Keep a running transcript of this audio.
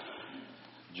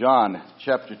John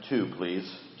chapter 2,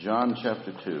 please. John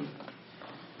chapter 2.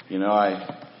 You know,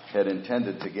 I had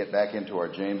intended to get back into our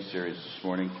James series this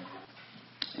morning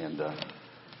and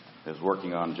was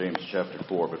working on James chapter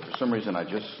 4, but for some reason I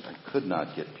could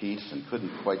not get peace and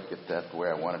couldn't quite get that the way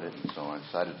I wanted it, and so I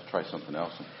decided to try something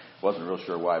else. And wasn't real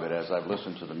sure why, but as I've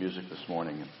listened to the music this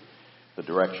morning and the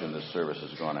direction this service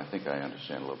has gone, I think I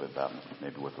understand a little bit about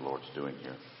maybe what the Lord's doing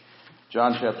here.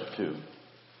 John chapter 2.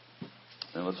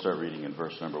 And let's start reading in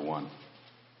verse number 1.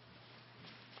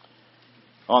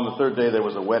 On the third day there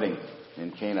was a wedding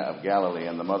in Cana of Galilee,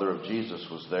 and the mother of Jesus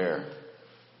was there.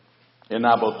 And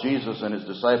now both Jesus and his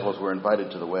disciples were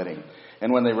invited to the wedding.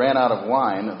 And when they ran out of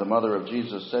wine, the mother of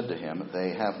Jesus said to him, "They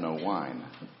have no wine."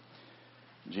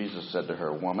 Jesus said to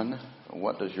her, "Woman,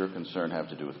 what does your concern have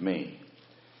to do with me?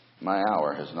 My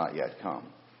hour has not yet come."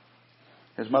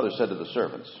 His mother said to the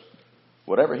servants,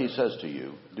 "Whatever he says to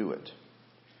you, do it."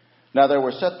 Now there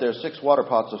were set there 6 water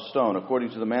pots of stone, according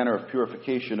to the manner of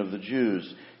purification of the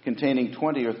Jews, containing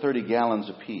 20 or 30 gallons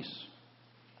apiece.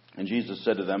 And Jesus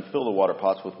said to them, "Fill the water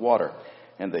pots with water."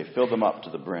 And they filled them up to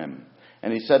the brim.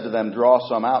 And he said to them, "Draw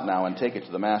some out now and take it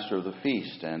to the master of the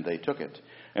feast." And they took it.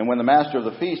 And when the master of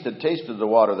the feast had tasted the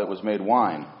water that was made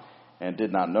wine, and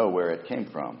did not know where it came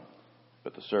from,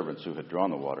 but the servants who had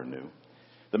drawn the water knew,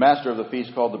 the master of the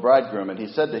feast called the bridegroom, and he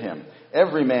said to him,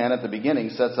 "Every man at the beginning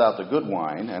sets out the good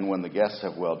wine, and when the guests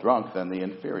have well drunk, then the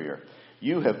inferior.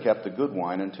 You have kept the good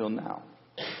wine until now."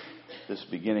 This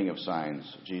beginning of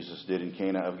signs Jesus did in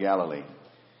Cana of Galilee,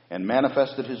 and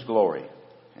manifested his glory,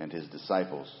 and his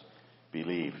disciples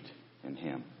believed in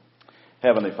him.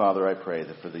 Heavenly Father, I pray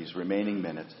that for these remaining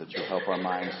minutes that you'll help our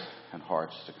minds and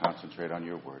hearts to concentrate on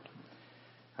your word.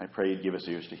 I pray you'd give us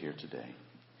ears to hear today.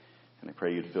 And I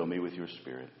pray you'd fill me with your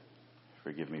Spirit.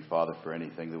 Forgive me, Father, for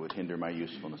anything that would hinder my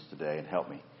usefulness today, and help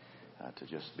me to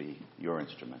just be your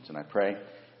instruments. And I pray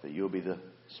that you'll be the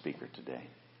speaker today.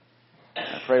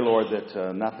 I pray, Lord, that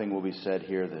nothing will be said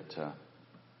here that,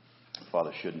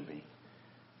 Father, shouldn't be.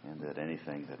 And that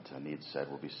anything that needs said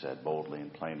will be said boldly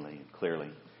and plainly and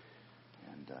clearly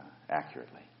and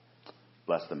accurately.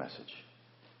 Bless the message.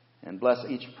 And bless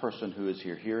each person who is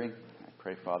here hearing.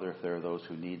 Pray, Father, if there are those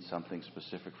who need something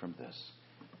specific from this,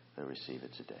 they'll receive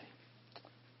it today.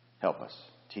 Help us,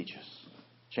 teach us,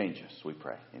 change us, we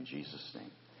pray. In Jesus'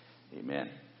 name, amen.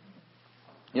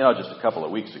 You know, just a couple of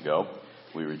weeks ago,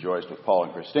 we rejoiced with Paul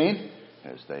and Christine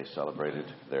as they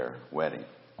celebrated their wedding.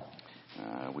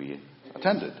 We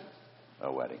attended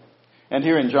a wedding. And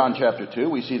here in John chapter 2,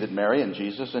 we see that Mary and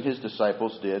Jesus and his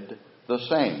disciples did the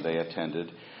same. They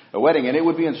attended a wedding. And it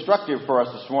would be instructive for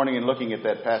us this morning in looking at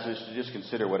that passage to just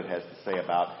consider what it has to say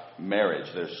about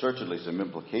marriage. There's certainly some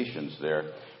implications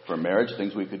there for marriage,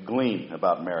 things we could glean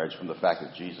about marriage from the fact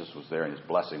that Jesus was there and his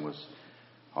blessing was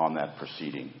on that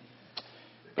proceeding.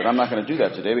 But I'm not going to do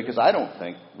that today because I don't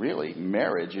think, really,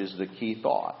 marriage is the key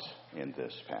thought in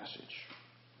this passage.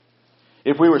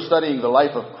 If we were studying the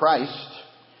life of Christ,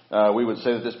 we would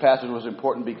say that this passage was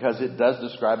important because it does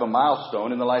describe a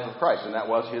milestone in the life of Christ, and that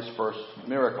was his first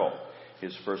miracle.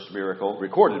 His first miracle,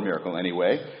 recorded miracle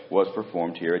anyway, was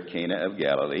performed here at Cana of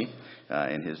Galilee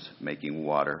in his making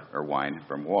water or wine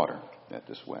from water at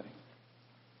this wedding.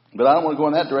 But I don't want to go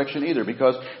in that direction either,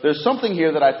 because there's something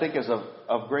here that I think is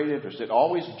of great interest. It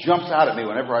always jumps out at me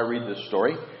whenever I read this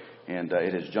story, and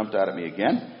it has jumped out at me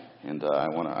again, and I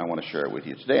want to share it with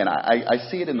you today. And I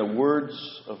see it in the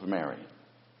words of Mary.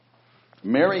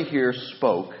 Mary here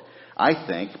spoke, I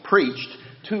think, preached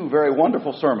 2 very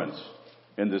wonderful sermons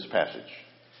in this passage.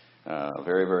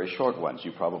 Very, very short ones.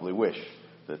 You probably wish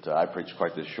that I preached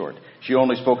quite this short. She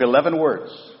only spoke 11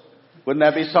 words. Wouldn't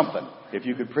that be something? If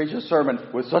you could preach a sermon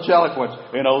with such eloquence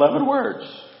in 11 words.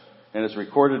 And it's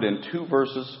recorded in 2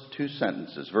 verses, 2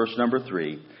 sentences. Verse number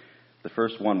 3, the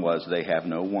first one was, "They have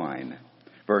no wine."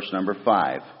 Verse number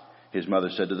 5, his mother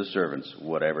said to the servants,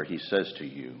 "Whatever he says to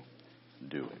you,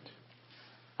 do it."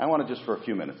 I want to just for a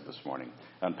few minutes this morning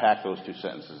unpack those 2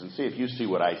 sentences and see if you see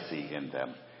what I see in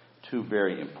them. 2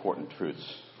 very important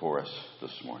truths for us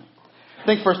this morning.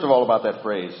 Think first of all about that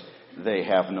phrase, "They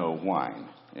have no wine,"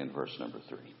 in verse number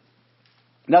 3.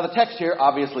 Now the text here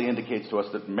obviously indicates to us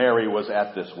that Mary was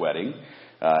at this wedding.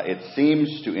 It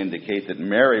seems to indicate that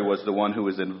Mary was the one who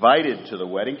was invited to the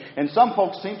wedding. And some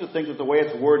folks seem to think that the way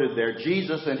it's worded there,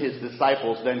 Jesus and his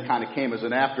disciples then kind of came as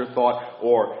an afterthought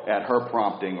or at her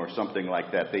prompting or something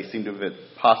like that. They seem to have been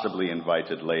possibly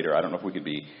invited later. I don't know if we could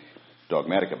be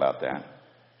dogmatic about that.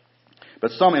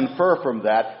 But some infer from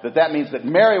that means that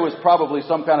Mary was probably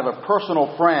some kind of a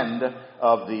personal friend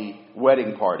of the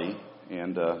wedding party,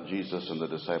 and Jesus and the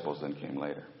disciples then came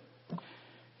later.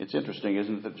 It's interesting,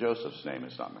 isn't it, that Joseph's name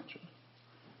is not mentioned.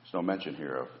 There's no mention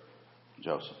here of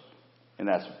Joseph. And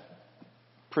that's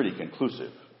pretty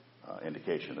conclusive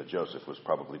indication that Joseph was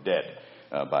probably dead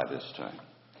by this time.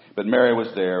 But Mary was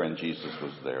there, and Jesus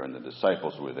was there, and the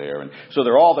disciples were there. And so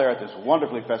they're all there at this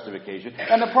wonderfully festive occasion.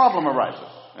 And the problem arises.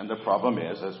 And the problem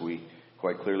is, as we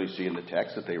quite clearly see in the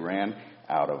text, that they ran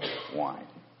out of wine.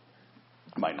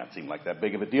 It might not seem like that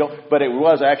big of a deal, but it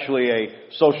was actually a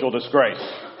social disgrace.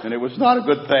 And it was not a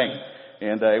good thing.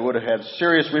 And it would have had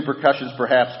serious repercussions,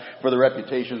 perhaps, for the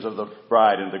reputations of the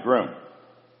bride and the groom.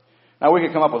 Now, we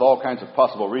could come up with all kinds of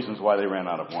possible reasons why they ran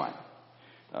out of wine.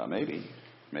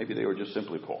 Maybe they were just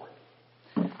simply poor.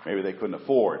 Maybe they couldn't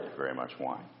afford very much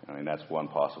wine. I mean, that's one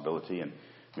possibility, and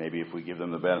maybe if we give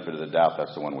them the benefit of the doubt,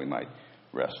 that's the one we might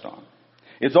rest on.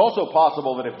 It's also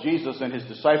possible that if Jesus and his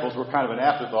disciples were kind of an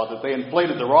afterthought, that they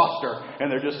inflated the roster,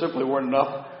 and there just simply weren't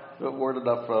enough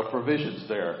provisions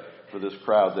there for this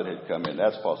crowd that had come in.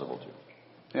 That's possible,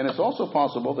 too. And it's also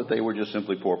possible that they were just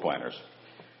simply poor planners,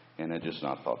 and had just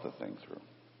not thought the thing through.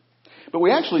 But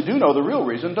we actually do know the real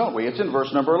reason, don't we? It's in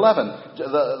verse number 11.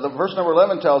 The verse number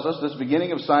 11 tells us this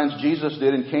beginning of signs Jesus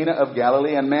did in Cana of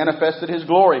Galilee and manifested his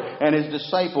glory, and his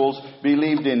disciples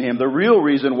believed in him. The real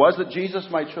reason was that Jesus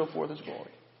might show forth his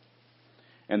glory,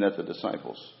 and that the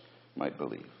disciples might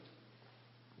believe.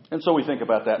 And so we think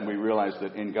about that, and we realize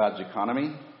that in God's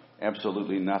economy,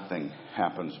 absolutely nothing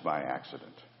happens by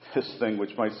accident. This thing,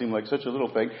 which might seem like such a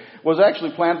little thing, was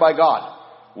actually planned by God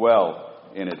well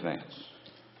in advance.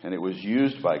 And it was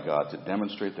used by God to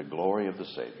demonstrate the glory of the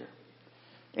Savior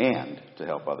and to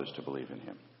help others to believe in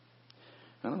him.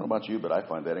 I don't know about you, but I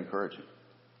find that encouraging.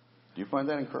 Do you find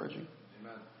that encouraging?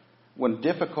 Amen. When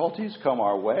difficulties come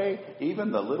our way,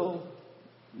 even the little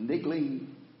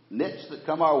niggling nits that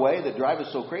come our way that drive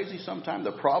us so crazy sometimes,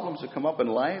 the problems that come up in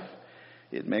life,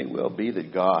 it may well be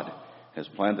that God has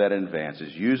planned that in advance,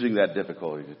 is using that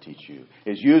difficulty to teach you,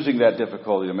 is using that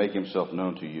difficulty to make himself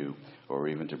known to you, or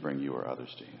even to bring you or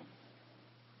others to him.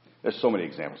 There's so many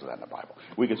examples of that in the Bible.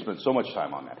 We could spend so much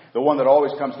time on that. The one that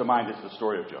always comes to mind is the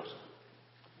story of Joseph.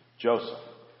 Joseph,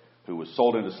 who was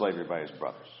sold into slavery by his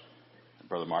brothers. And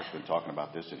Brother Mark's been talking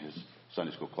about this in his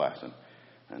Sunday school class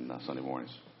and Sunday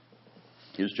mornings.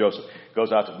 Here's Joseph.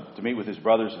 Goes out to meet with his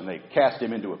brothers, and they cast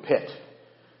him into a pit.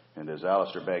 And as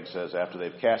Alistair Begg says, after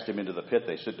they've cast him into the pit,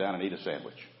 they sit down and eat a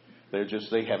sandwich.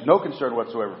 They have no concern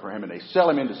whatsoever for him, and they sell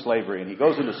him into slavery, and he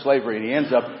goes into slavery, and he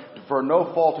ends up, for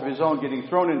no fault of his own, getting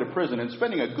thrown into prison and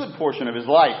spending a good portion of his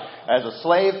life as a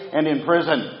slave and in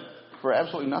prison for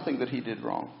absolutely nothing that he did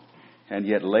wrong. And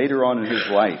yet later on in his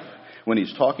life, when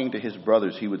he's talking to his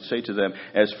brothers, he would say to them,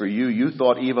 "As for you, you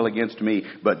thought evil against me,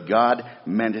 but God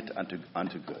meant it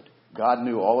unto good." God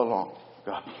knew all along.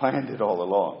 God planned it all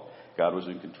along. God was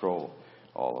in control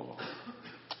all along.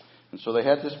 And so they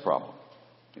had this problem.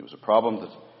 It was a problem that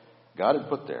God had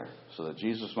put there so that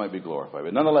Jesus might be glorified.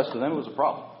 But nonetheless, to them it was a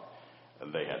problem.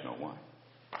 And they had no wine.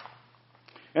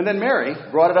 And then Mary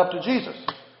brought it up to Jesus.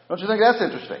 Don't you think that's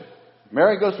interesting?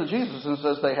 Mary goes to Jesus and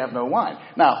says they have no wine.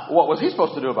 Now, what was he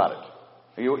supposed to do about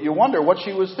it? You wonder what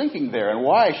she was thinking there and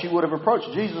why she would have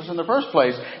approached Jesus in the first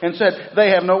place and said, they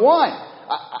have no wine.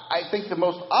 I think the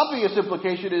most obvious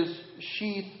implication is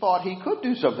she thought he could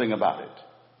do something about it.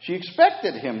 She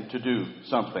expected him to do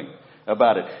something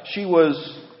about it. She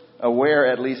was aware,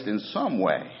 at least in some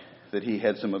way, that he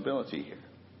had some ability here.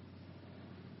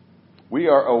 We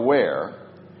are aware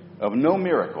of no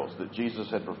miracles that Jesus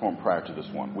had performed prior to this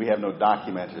one. We have no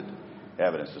documented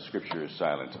evidence. The Scripture is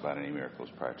silent about any miracles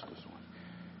prior to this one.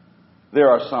 There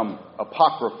are some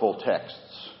apocryphal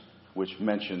texts which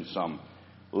mention some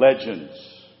legends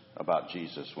about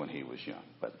Jesus when he was young,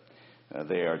 but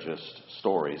they are just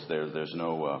stories. There's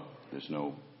no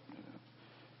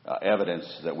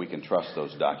evidence that we can trust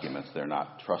those documents. They're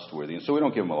not trustworthy, and so we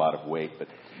don't give them a lot of weight.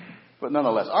 But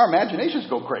nonetheless, our imaginations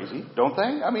go crazy, don't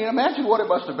they? I mean, imagine what it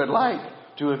must have been like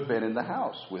to have been in the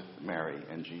house with Mary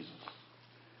and Jesus.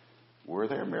 Were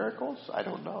there miracles? I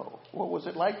don't know. What was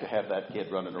it like to have that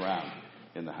kid running around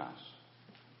in the house?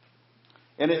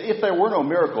 And if there were no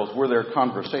miracles, were there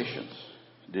conversations?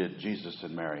 Did Jesus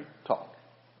and Mary talk?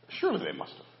 Surely they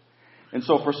must have. And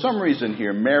so for some reason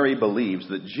here, Mary believes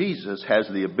that Jesus has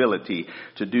the ability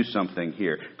to do something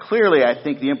here. Clearly, I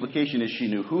think the implication is she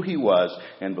knew who he was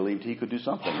and believed he could do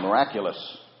something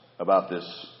miraculous about this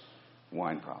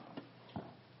wine problem.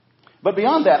 But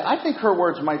beyond that, I think her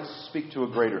words might speak to a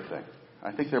greater thing.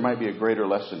 I think there might be a greater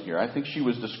lesson here. I think she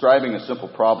was describing a simple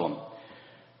problem,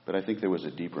 but I think there was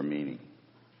a deeper meaning.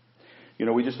 You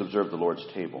know, we just observed the Lord's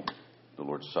table, the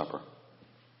Lord's Supper.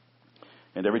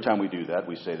 And every time we do that,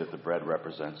 we say that the bread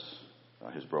represents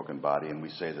his broken body, and we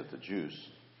say that the juice,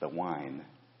 the wine,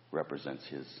 represents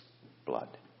his blood.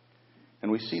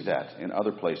 And we see that in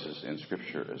other places in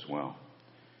Scripture as well.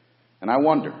 And I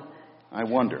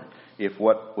wonder if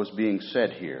what was being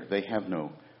said here, they have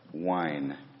no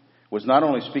wine, was not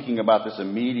only speaking about this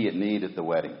immediate need at the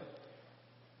wedding,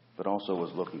 but also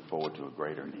was looking forward to a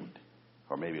greater need,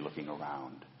 or maybe looking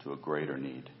around to a greater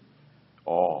need.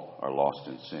 All are lost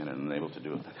in sin and unable to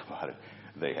do a thing about it.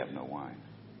 They have no wine.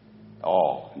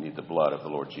 All need the blood of the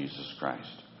Lord Jesus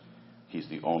Christ. He's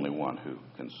the only one who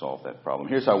can solve that problem.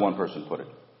 Here's how one person put it.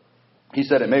 He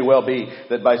said, it may well be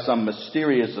that by some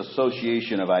mysterious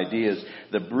association of ideas,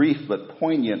 the brief but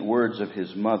poignant words of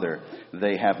his mother,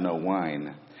 they have no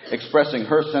wine, expressing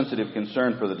her sensitive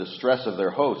concern for the distress of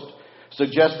their host,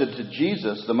 suggested to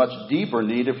Jesus the much deeper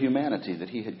need of humanity that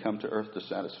he had come to earth to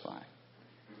satisfy.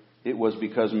 It was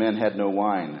because men had no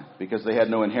wine, because they had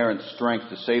no inherent strength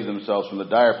to save themselves from the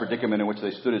dire predicament in which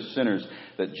they stood as sinners,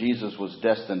 that Jesus was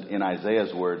destined, in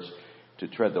Isaiah's words, to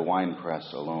tread the winepress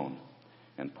alone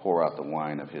and pour out the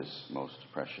wine of his most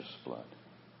precious blood.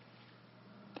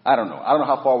 I don't know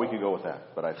how far we could go with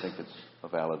that, but I think it's a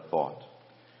valid thought.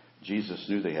 Jesus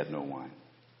knew they had no wine.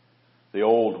 The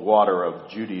old water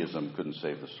of Judaism couldn't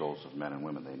save the souls of men and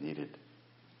women. They needed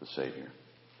the Savior,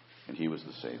 and he was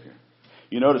the Savior.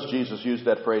 You notice Jesus used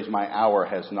that phrase, my hour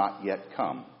has not yet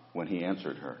come, when he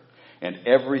answered her. And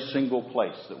every single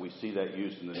place that we see that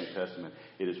used in the New Testament,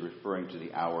 it is referring to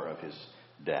the hour of his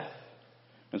death.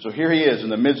 And so here he is in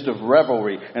the midst of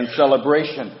revelry and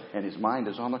celebration, and his mind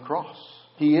is on the cross.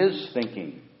 He is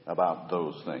thinking about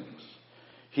those things.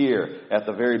 Here, at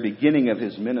the very beginning of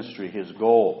his ministry, his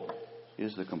goal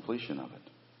is the completion of it.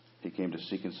 He came to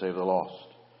seek and save the lost,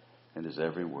 and his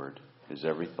every word, his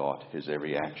every thought, his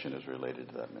every action is related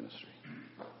to that ministry.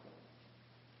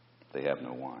 They have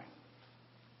no wine.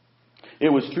 It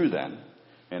was true then,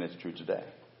 and it's true today.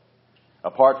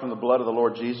 Apart from the blood of the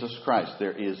Lord Jesus Christ,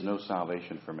 there is no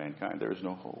salvation for mankind. There is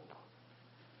no hope.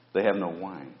 They have no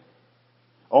wine.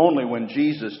 Only when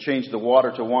Jesus changed the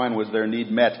water to wine was their need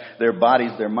met. Their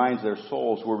bodies, their minds, their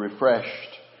souls were refreshed.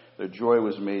 Their joy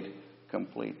was made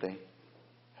complete. They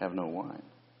have no wine.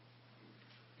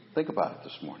 Think about it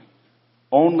this morning.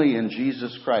 Only in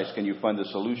Jesus Christ can you find the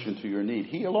solution to your need.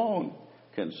 He alone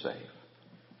can save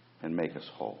and make us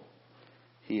whole.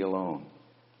 He alone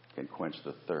can quench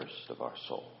the thirst of our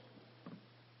soul.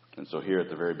 And so here at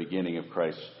the very beginning of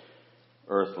Christ's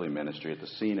earthly ministry, at the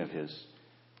scene of his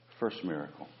first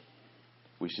miracle,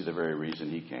 we see the very reason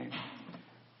he came.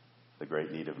 The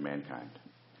great need of mankind.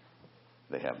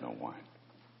 They have no wine.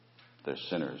 They're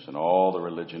sinners and all the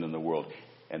religion in the world.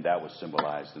 And that was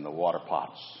symbolized in the water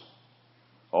pots.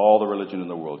 All the religion in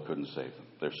the world couldn't save them.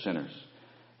 They're sinners.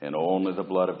 And only the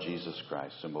blood of Jesus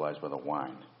Christ, symbolized by the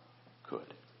wine,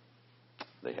 could.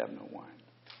 They have no wine.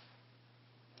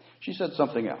 She said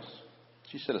something else.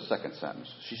 She said a second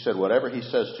sentence. She said, whatever he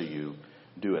says to you,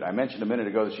 do it. I mentioned a minute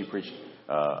ago that she preached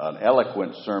an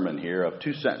eloquent sermon here of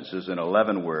 2 sentences and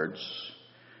 11 words.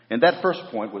 And that first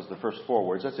point was the first 4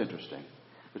 words. That's interesting.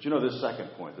 But you know, this second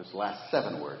point, this last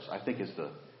 7 words, I think is the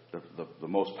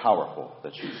most powerful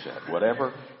that she said.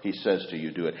 Whatever he says to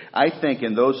you, do it. I think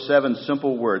in those 7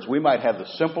 simple words, we might have the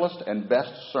simplest and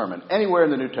best sermon anywhere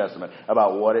in the New Testament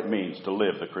about what it means to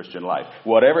live the Christian life.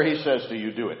 Whatever he says to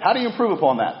you, do it. How do you improve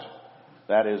upon that?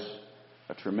 That is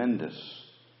a tremendous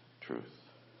truth.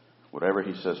 Whatever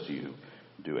he says to you,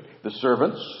 do it. The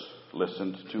servants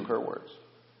listened to her words,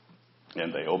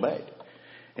 and they obeyed.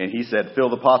 And he said, fill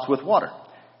the pots with water.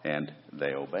 And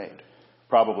they obeyed.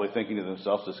 Probably thinking to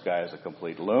themselves, this guy is a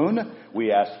complete loon.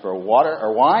 We asked for water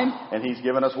or wine, and he's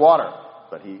given us water.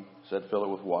 But he said, fill it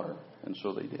with water. And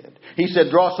so they did. He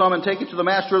said, draw some and take it to the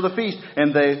master of the feast.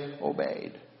 And they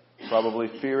obeyed. Probably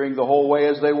fearing the whole way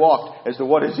as they walked as to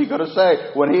what is he going to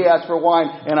say when he asked for wine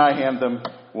and I hand them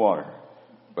water.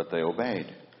 But they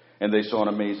obeyed. And they saw an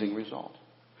amazing result.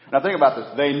 Now think about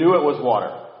this. They knew it was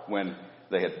water when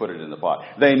they had put it in the pot.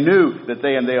 They knew that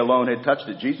they and they alone had touched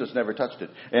it. Jesus never touched it.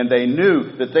 And they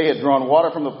knew that they had drawn water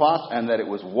from the pots and that it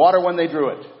was water when they drew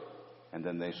it. And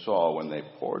then they saw when they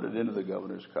poured it into the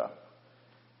governor's cup,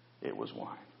 it was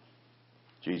wine.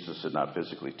 Jesus had not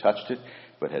physically touched it,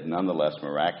 but had nonetheless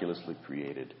miraculously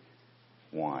created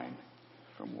wine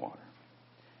from water.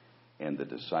 And the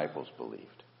disciples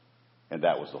believed. And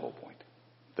that was the whole point.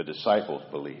 The disciples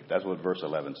believed. That's what verse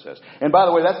 11 says. And by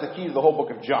the way, that's the key to the whole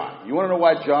book of John. You want to know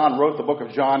why John wrote the book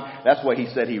of John? That's why he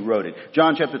said he wrote it.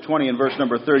 John chapter 20 and verse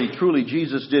number 30. Truly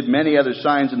Jesus did many other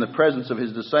signs in the presence of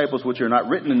his disciples, which are not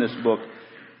written in this book.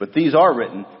 But these are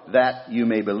written that you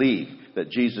may believe that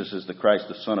Jesus is the Christ,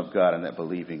 the Son of God, and that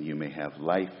believing you may have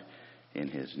life in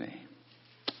his name.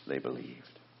 They believed.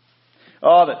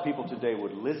 Oh, that people today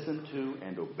would listen to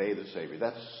and obey the Savior.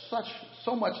 That's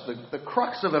so much the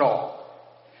crux of it all.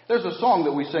 There's a song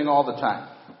that we sing all the time.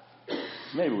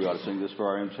 Maybe we ought to sing this for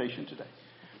our invitation today.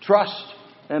 Trust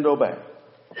and obey.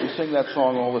 We sing that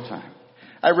song all the time.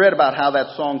 I read about how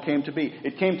that song came to be.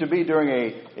 It came to be during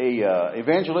a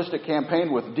evangelistic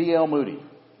campaign with D.L. Moody.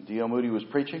 D.L. Moody was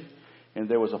preaching, and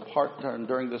there was a part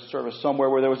during this service somewhere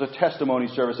where there was a testimony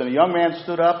service, and a young man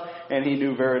stood up, and he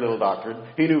knew very little doctrine.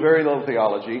 He knew very little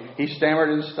theology. He stammered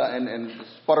and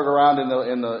sputtered around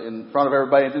in front of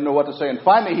everybody and didn't know what to say. And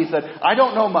finally he said, I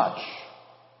don't know much,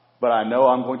 but I know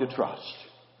I'm going to trust,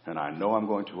 and I know I'm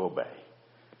going to obey.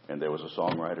 And there was a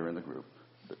songwriter in the group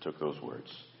that took those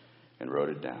words and wrote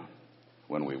it down.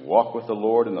 When we walk with the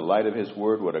Lord in the light of His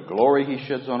word, what a glory He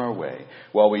sheds on our way.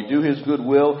 While we do His good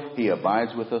will, He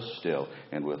abides with us still,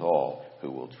 and with all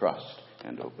who will trust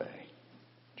and obey.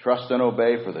 Trust and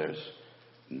obey, for there's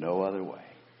no other way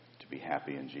to be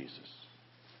happy in Jesus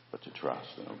but to trust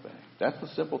and obey. That's the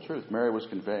simple truth Mary was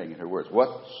conveying in her words.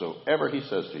 Whatsoever He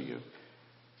says to you,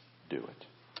 do it.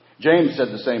 James said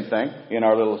the same thing in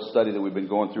our little study that we've been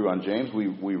going through on James.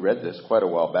 We read this quite a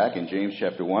while back in James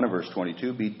chapter 1 and verse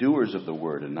 22. Be doers of the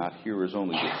word and not hearers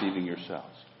only, deceiving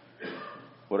yourselves.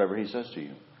 Whatever he says to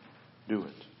you, do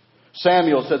it.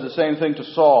 Samuel said the same thing to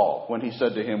Saul when he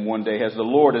said to him one day, Has the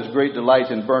Lord as great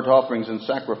delight in burnt offerings and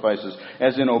sacrifices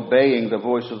as in obeying the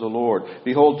voice of the Lord?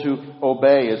 Behold, to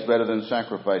obey is better than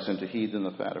sacrifice, and to heed than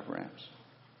the fat of rams.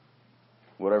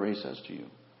 Whatever he says to you,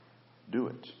 do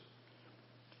it.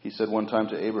 He said one time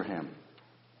to Abraham,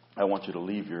 I want you to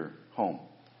leave your home.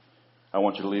 I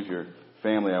want you to leave your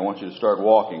family. I want you to start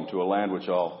walking to a land which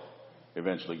I'll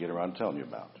eventually get around to telling you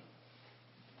about.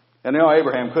 And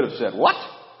Abraham could have said, what?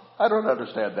 I don't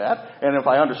understand that. And if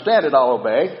I understand it, I'll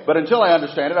obey. But until I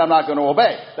understand it, I'm not going to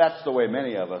obey. That's the way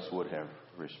many of us would have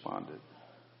responded.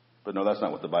 But no, that's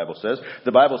not what the Bible says.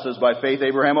 The Bible says by faith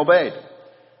Abraham obeyed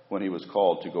when he was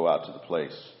called to go out to the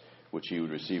place which he would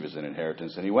receive as an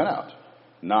inheritance. And he went out,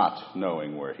 not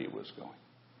knowing where he was going.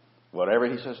 Whatever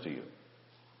he says to you,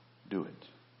 do it.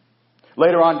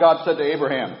 Later on, God said to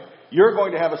Abraham, you're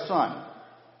going to have a son.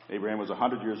 Abraham was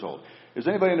 100 years old. Is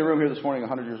anybody in the room here this morning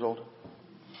 100 years old?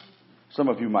 Some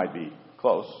of you might be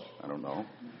close. I don't know.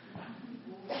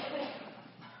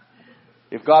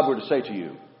 If God were to say to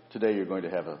you, today you're going to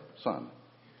have a son,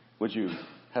 would you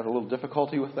have a little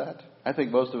difficulty with that? I think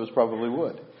most of us probably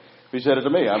would. If he said it to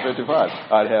me, I'm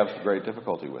 55, I'd have great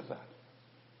difficulty with that.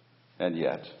 And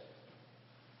yet,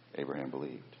 Abraham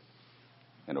believed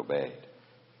and obeyed.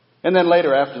 And then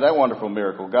later, after that wonderful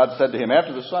miracle, God said to him,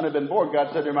 after the son had been born, God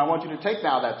said to him, I want you to take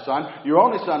now that son, your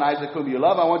only son Isaac, whom you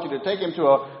love, I want you to take him to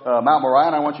Mount Moriah,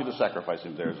 and I want you to sacrifice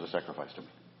him there as a sacrifice to me.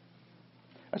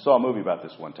 I saw a movie about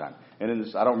this one time. And in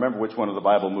this, I don't remember which one of the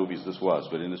Bible movies this was,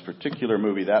 but in this particular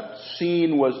movie, that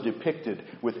scene was depicted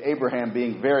with Abraham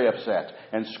being very upset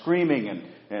and screaming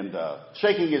and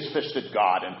shaking his fist at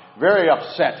God and very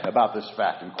upset about this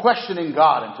fact and questioning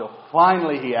God until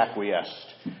finally he acquiesced.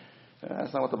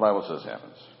 That's not what the Bible says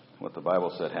happens. What the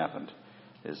Bible said happened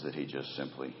is that he just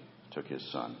simply took his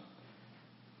son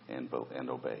and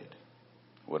obeyed.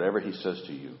 Whatever he says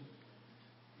to you,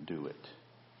 do it.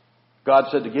 God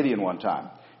said to Gideon one time,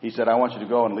 he said, I want you to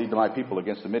go and lead my people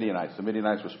against the Midianites. The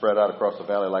Midianites were spread out across the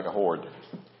valley like a horde.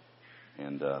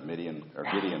 And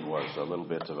Gideon was a little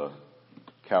bit of a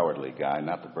cowardly guy,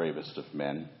 not the bravest of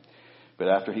men. But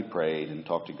after he prayed and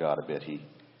talked to God a bit, he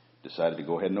decided to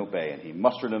go ahead and obey. And he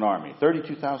mustered an army,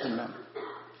 32,000 men.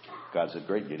 God said,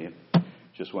 great, Gideon.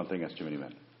 Just one thing, that's too many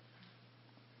men.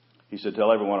 He said,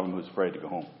 tell every one of them who's afraid to go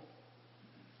home.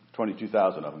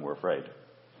 22,000 of them were afraid.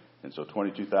 And so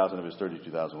 22,000 of his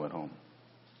 32,000 went home.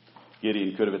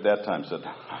 Gideon could have at that time said,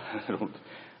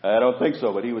 I don't think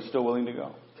so, but he was still willing to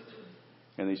go.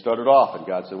 And he started off, and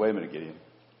God said, wait a minute, Gideon,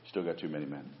 you still got too many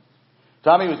men.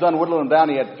 Time he was done whittling them down,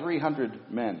 he had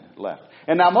 300 men left.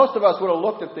 And now most of us would have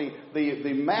looked at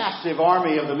the massive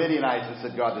army of the Midianites and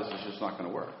said, God, this is just not going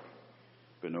to work.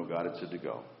 But no, God had said to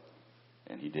go.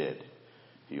 And he did.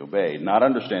 He obeyed, not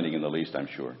understanding in the least, I'm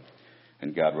sure.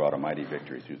 And God wrought a mighty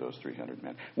victory through those 300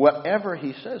 men. Whatever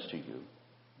he says to you,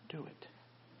 do it.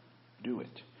 Do it.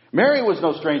 Mary was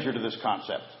no stranger to this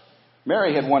concept.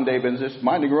 Mary had one day been just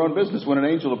minding her own business when an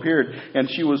angel appeared, and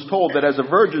she was told that as a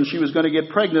virgin she was going to get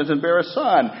pregnant and bear a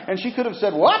son. And she could have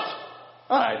said, what?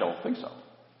 I don't think so.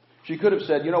 She could have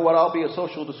said, you know what, I'll be a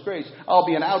social disgrace. I'll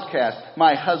be an outcast.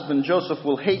 My husband Joseph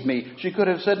will hate me. She could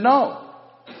have said no.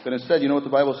 But instead, you know what the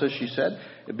Bible says she said?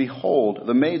 Behold,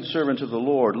 the maidservant of the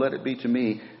Lord, let it be to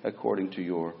me according to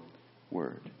your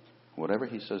word. Whatever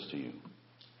he says to you,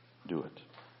 do it.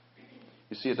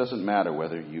 You see, it doesn't matter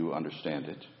whether you understand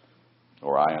it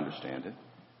or I understand it.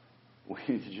 We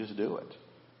need to just do it.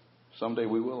 Someday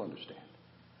we will understand.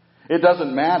 It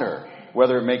doesn't matter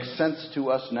whether it makes sense to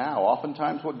us now.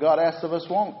 Oftentimes what God asks of us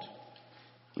won't.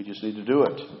 We just need to do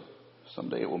it.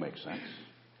 Someday it will make sense.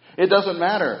 It doesn't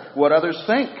matter what others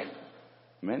think.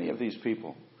 Many of these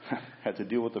people had to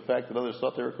deal with the fact that others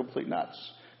thought they were complete nuts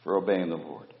for obeying the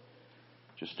Lord.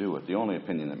 Just do it. The only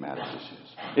opinion that matters is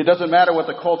His. It doesn't matter what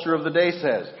the culture of the day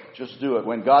says. Just do it.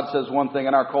 When God says one thing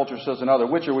and our culture says another,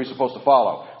 which are we supposed to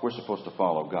follow? We're supposed to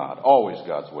follow God. Always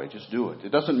God's way. Just do it.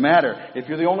 It doesn't matter if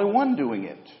you're the only one doing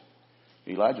it.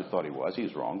 Elijah thought he was.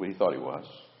 He's wrong, but he thought he was.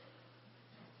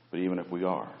 But even if we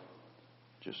are,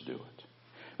 just do it.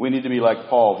 We need to be like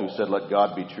Paul, who said, let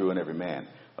God be true and every man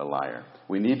a liar.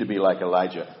 We need to be like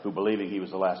Elijah, who, believing he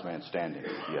was the last man standing,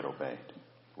 yet obeyed.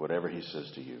 Whatever he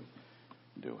says to you,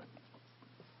 do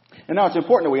it. And now it's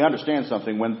important that we understand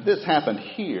something. When this happened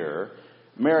here,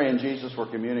 Mary and Jesus were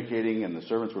communicating and the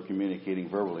servants were communicating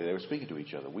verbally. They were speaking to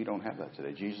each other. We don't have that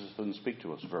today. Jesus doesn't speak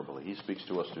to us verbally. He speaks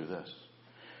to us through this.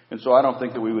 And so I don't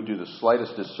think that we would do the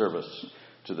slightest disservice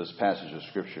to this passage of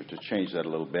Scripture to change that a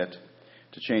little bit,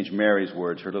 to change Mary's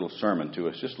words, her little sermon to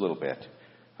us just a little bit.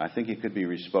 I think it could be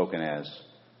respoken as,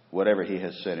 whatever He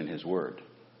has said in His Word,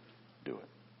 do it.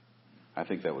 I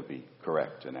think that would be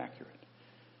correct and accurate.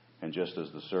 And just as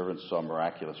the servants saw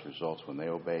miraculous results when they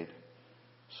obeyed,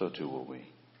 so too will we.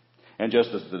 And just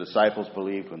as the disciples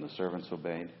believed when the servants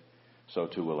obeyed, so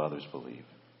too will others believe.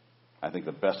 I think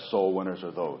the best soul winners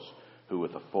are those who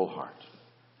with a full heart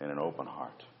and an open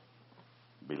heart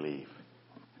believe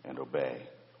and obey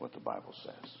what the Bible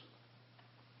says.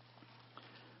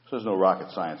 So there's no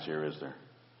rocket science here, is there?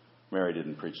 Mary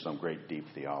didn't preach some great deep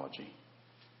theology.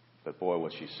 But boy,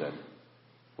 what she said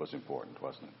was important,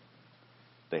 wasn't it?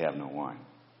 They have no wine.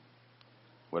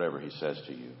 Whatever He says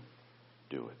to you,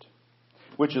 do it.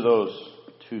 Which of those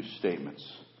two statements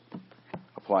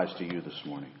applies to you this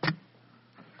morning?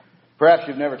 Perhaps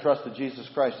you've never trusted Jesus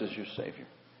Christ as your Savior.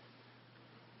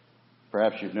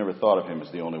 Perhaps you've never thought of Him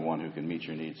as the only one who can meet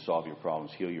your needs, solve your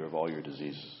problems, heal you of all your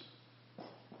diseases,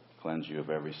 cleanse you of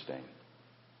every stain,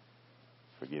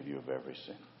 forgive you of every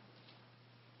sin.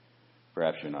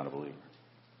 Perhaps you're not a believer.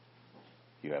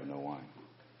 You have no wine.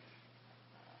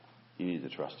 You need to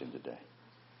trust Him today.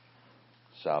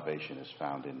 Salvation is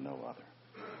found in no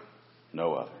other.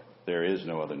 No other. There is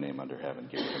no other name under heaven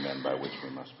given to men by which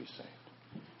we must be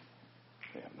saved.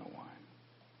 They have no wine.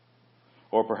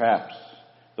 Or perhaps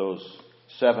those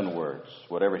 7 words,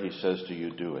 whatever He says to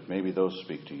you, do it. Maybe those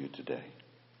speak to you today.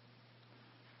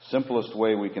 Simplest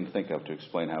way we can think of to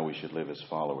explain how we should live as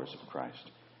followers of Christ.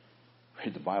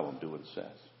 Read the Bible and do what it says.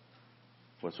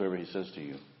 Whatsoever He says to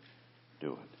you,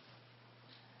 do it.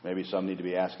 Maybe some need to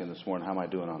be asking this morning, how am I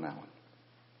doing on that one?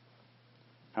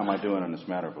 How am I doing on this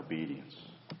matter of obedience?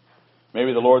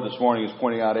 Maybe the Lord this morning is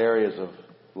pointing out areas of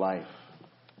life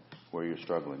where you're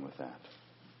struggling with that,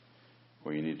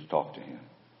 where you need to talk to Him.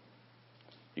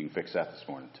 You can fix that this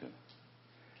morning too.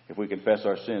 If we confess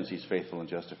our sins, He's faithful and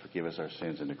just to forgive us our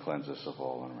sins and to cleanse us of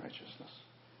all unrighteousness.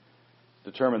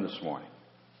 Determine this morning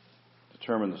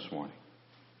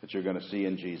that you're going to see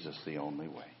in Jesus the only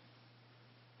way.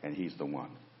 And He's the one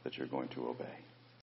that you're going to obey.